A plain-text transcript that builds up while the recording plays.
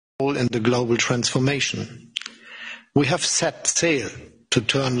role in the global transformation. We have set sail to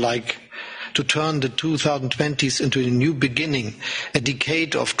turn the 2020s into a new beginning, a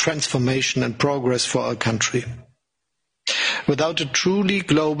decade of transformation and progress for our country. Without a truly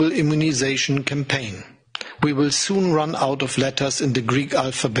global immunization campaign, we will soon run out of letters in the Greek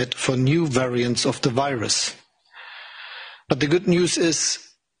alphabet for new variants of the virus. But the good news is,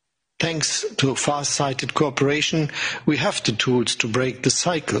 thanks to far-sighted cooperation, we have the tools to break the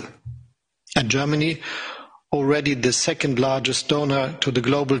cycle. And Germany, already the second largest donor to the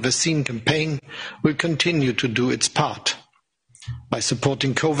global vaccine campaign, will continue to do its part. By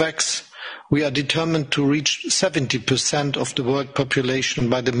supporting COVAX, we are determined to reach 70% of the world population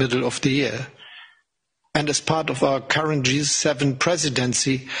by the middle of the year. And as part of our current G7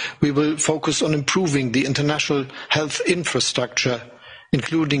 presidency, we will focus on improving the international health infrastructure,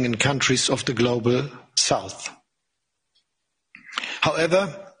 including in countries of the global south.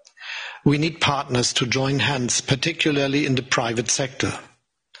 However, we need partners to join hands, particularly in the private sector.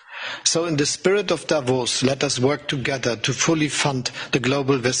 So in the spirit of Davos, let us work together to fully fund the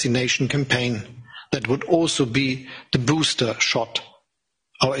global vaccination campaign. That would also be the booster shot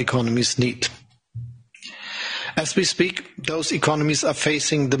our economies need. As we speak, those economies are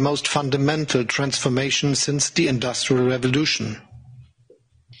facing the most fundamental transformation since the Industrial Revolution.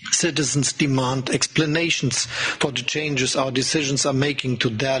 Citizens demand explanations for the changes our decisions are making to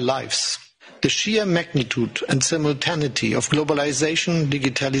their lives. The sheer magnitude and simultaneity of globalization,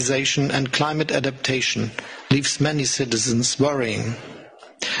 digitalization and climate adaptation leaves many citizens worrying.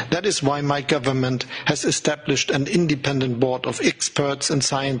 That is why my government has established an independent board of experts and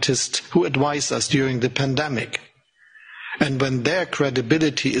scientists who advise us during the pandemic. And when their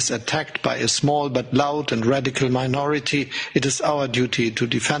credibility is attacked by a small but loud and radical minority, it is our duty to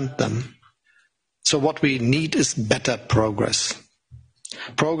defend them. So what we need is better progress.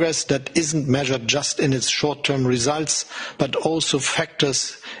 Progress that isn't measured just in its short-term results, but also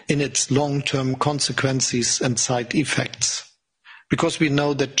factors in its long-term consequences and side effects. Because we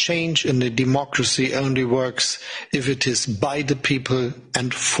know that change in a democracy only works if it is by the people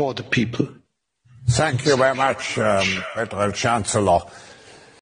and for the people. Thank you very much, Federal Chancellor.